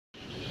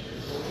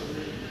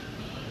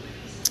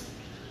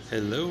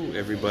Hello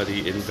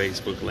everybody in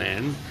Facebook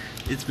land.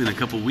 It's been a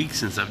couple weeks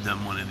since I've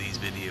done one of these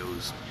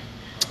videos.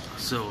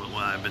 So, well,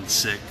 I've been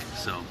sick,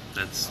 so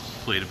that's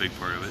played a big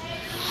part of it.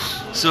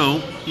 So,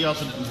 he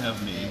also didn't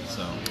have me,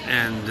 so.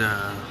 And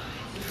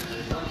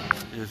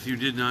if you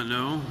did not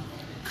know,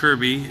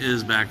 Kirby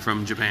is back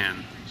from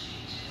Japan.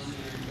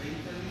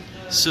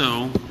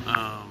 So,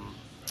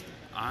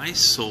 I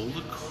sold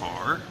a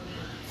car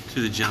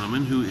to the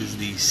gentleman who is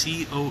the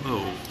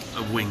COO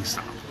of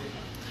Wingstop.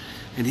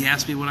 And he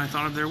asked me what I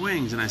thought of their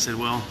wings, and I said,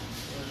 well,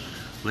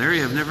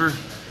 Larry, I've never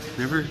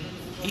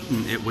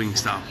eaten at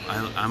Wingstop.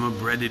 I'm a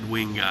breaded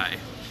wing guy.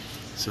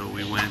 So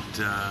we went,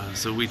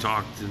 we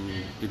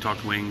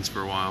talked wings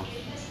for a while.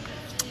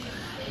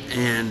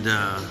 And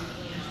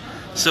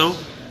so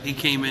he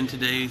came in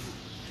today,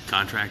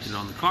 contracted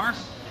on the car,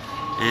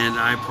 and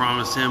I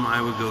promised him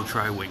I would go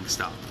try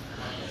Wingstop.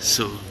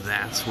 So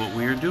that's what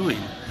we are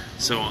doing.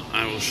 So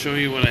I will show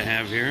you what I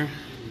have here.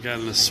 We've got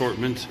an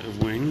assortment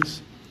of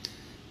wings.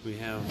 We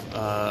have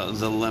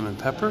the lemon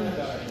pepper,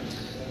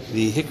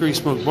 the hickory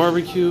smoked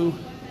barbecue,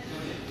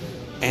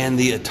 and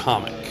the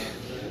atomic.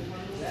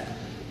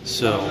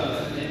 So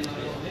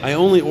I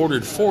only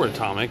ordered 4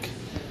 atomic,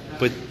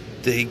 but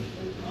they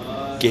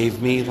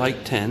gave me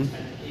like 10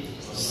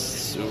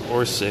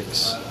 or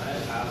 6,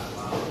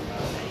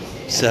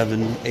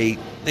 7, 8.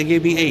 They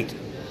gave me 8.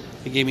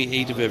 They gave me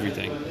 8 of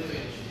everything.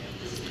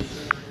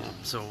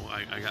 So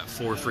I got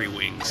 4 free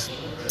wings.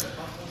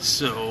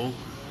 So,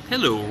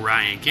 hello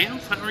Ryan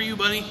Camp, how are you,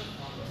 buddy?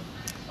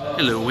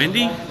 Hello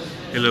Wendy.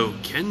 Hello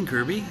Ken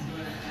Kirby.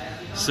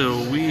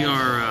 So we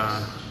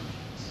are,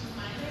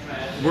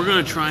 we're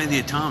going to try the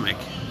atomic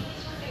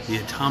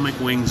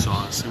wing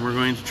sauce, and we're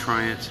going to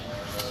try it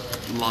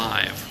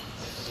live.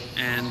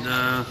 And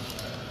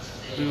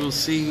we will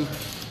see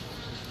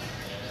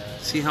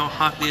how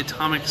hot the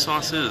atomic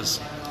sauce is.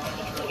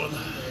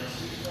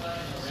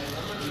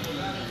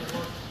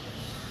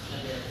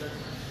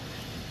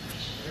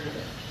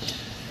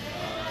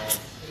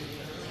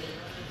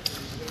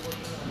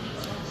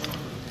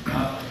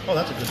 Oh,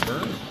 that's a good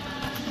burn.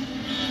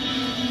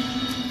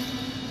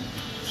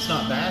 It's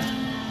not bad.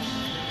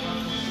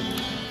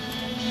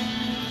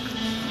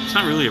 It's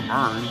not really a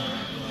burn.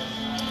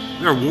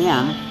 They're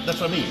warm.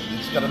 That's what I mean.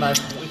 It's got a nice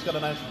warm.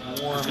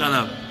 It's got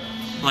a,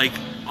 like,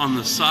 on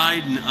the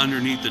side and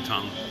underneath the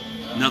tongue.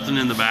 Nothing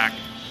in the back.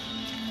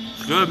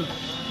 It's good.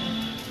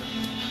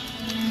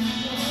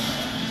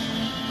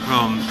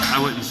 I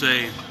wouldn't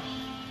say,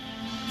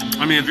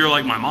 I mean, if you're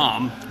like my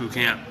mom, who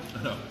can't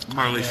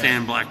hardly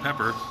stand black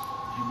pepper.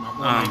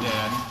 My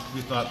dad,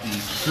 we thought the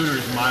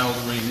Hooters mild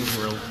wings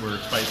were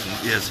spicy.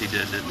 Yes, he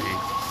did, didn't he?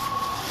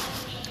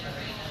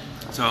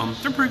 So,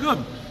 they're pretty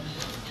good.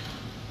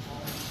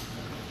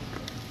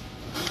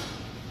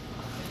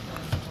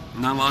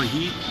 Not a lot of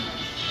heat.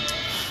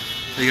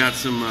 They got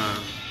some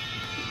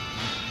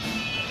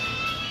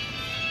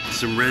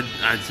red,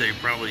 I'd say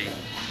probably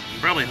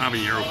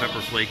habanero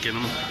pepper flake in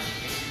them.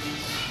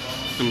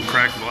 Some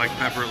cracked black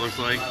pepper, it looks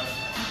like.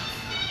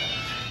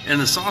 And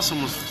the sauce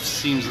almost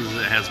seems as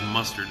it has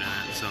mustard in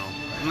it, so,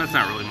 and that's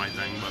not really my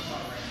thing, but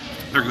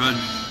they're good.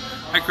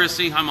 Hi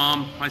Christy, hi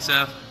Mom, hi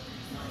Seth.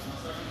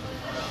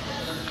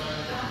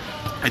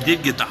 I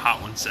did get the hot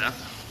one, Seth.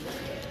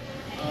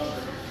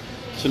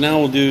 So now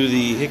we'll do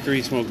the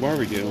hickory smoked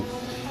barbecue.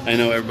 I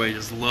know everybody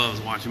just loves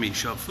watching me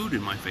shove food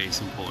in my face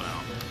and pull it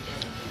out.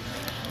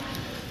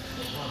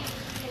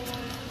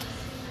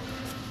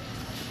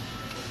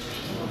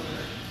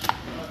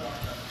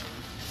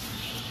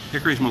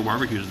 Hickory smoked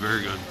barbecue is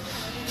very good.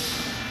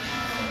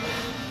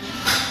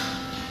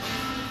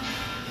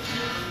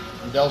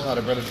 Dell's not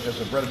a breaded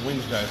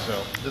wings guy,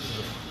 so this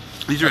is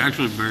These are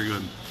actually very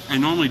good. I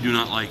normally do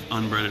not like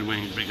unbreaded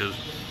wings because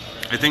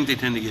I think they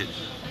tend to get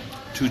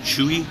too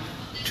chewy,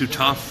 too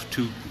tough,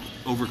 too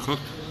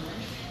overcooked.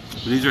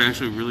 But these are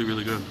actually really,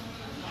 really good.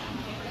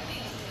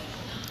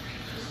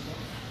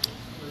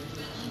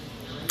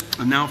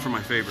 And now for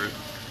my favorite.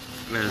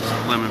 As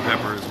lemon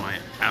pepper is my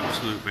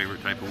absolute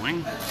favorite type of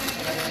wing.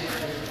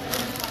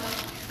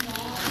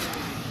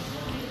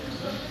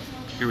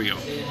 Here we go.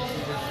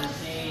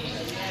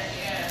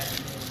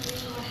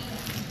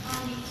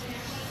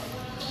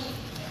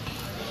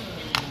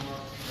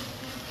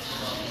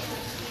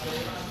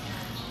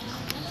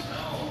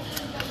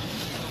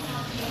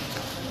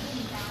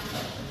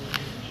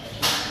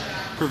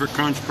 Perfect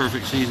crunch,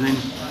 perfect seasoning.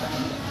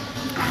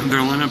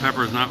 Their lemon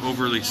pepper is not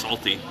overly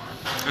salty.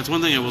 That's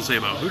one thing I will say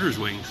about Hooters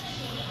wings,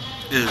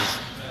 is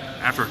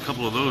after a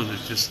couple of those,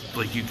 it's just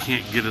like you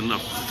can't get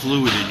enough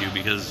fluid in you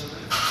because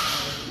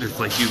it's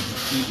like you've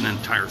eaten an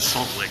entire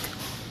salt lick.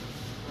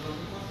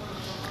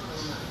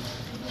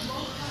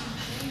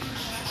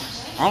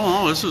 All in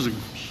all,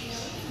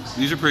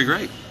 these are pretty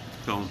great.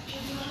 So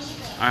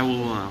I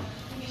will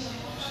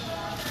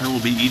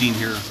be eating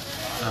here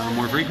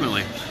more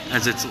frequently,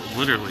 as it's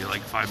literally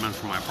like 5 minutes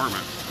from my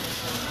apartment.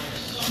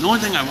 The only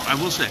thing I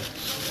will say,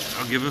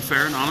 I'll give a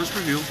fair and honest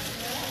review.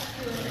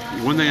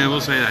 One thing I will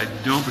say that I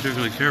don't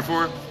particularly care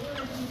for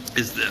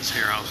is this.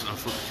 Here, I'll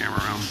flip the camera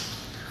around.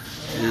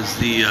 Is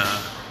the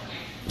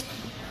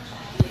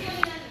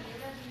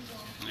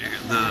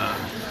the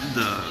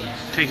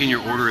taking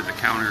your order at the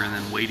counter and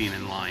then waiting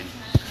in line.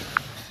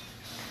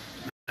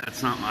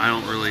 That's not. I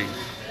don't really.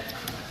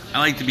 I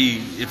like to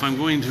be. If I'm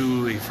going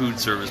to a food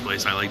service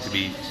place, I like to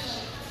be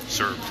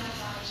served.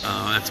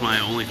 That's my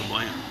only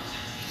complaint.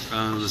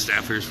 The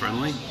staff here is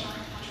friendly.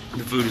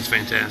 The food is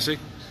fantastic,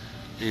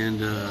 and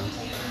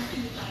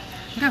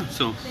yeah.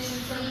 So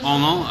all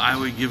in all, I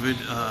would give it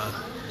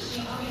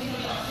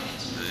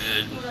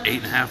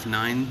 8.5,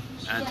 9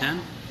 out of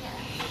 10.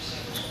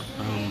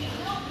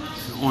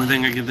 The only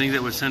thing I can think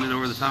that would send it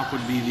over the top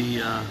would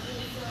be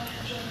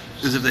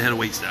is if they had a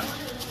wait staff.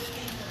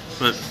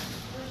 But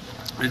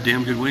they're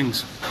damn good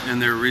wings,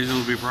 and they're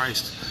reasonably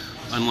priced.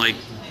 Unlike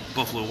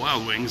Buffalo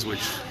Wild Wings,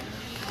 which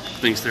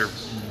thinks their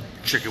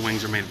chicken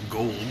wings are made of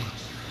gold.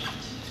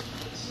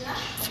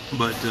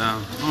 But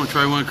I'm gonna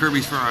try one of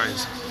Kirby's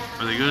fries.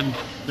 Are they good?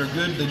 They're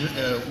good. They just,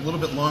 a little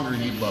bit longer,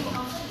 and you'd love them.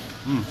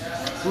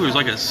 Ooh, there's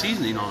like a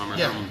seasoning on them or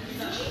something.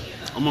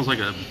 Almost like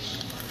a.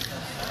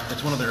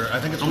 It's one of their. I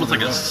think it's almost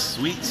like a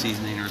sweet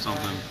seasoning or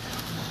something.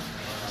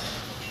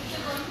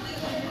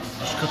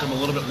 Just cook them a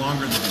little bit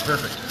longer, and they'll be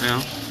perfect.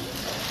 Yeah.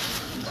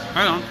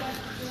 Right on.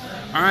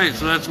 All right,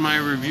 so that's my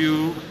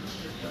review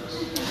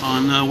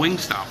on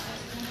Wingstop.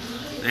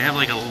 They have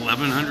like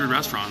 1,100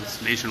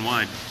 restaurants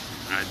nationwide.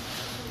 I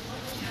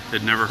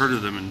had never heard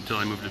of them until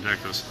I moved to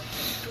Texas,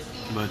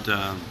 but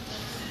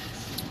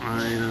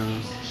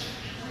I'm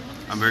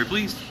very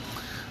pleased.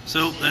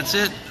 So that's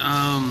it.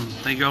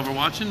 Thank you all for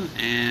watching,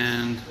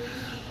 and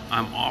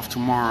I'm off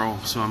tomorrow,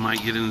 so I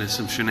might get into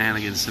some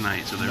shenanigans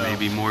tonight. So there may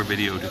be more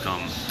video to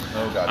come.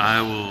 Oh, God.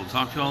 I will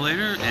talk to you all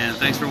later, and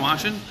thanks for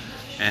watching,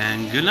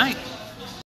 and good night.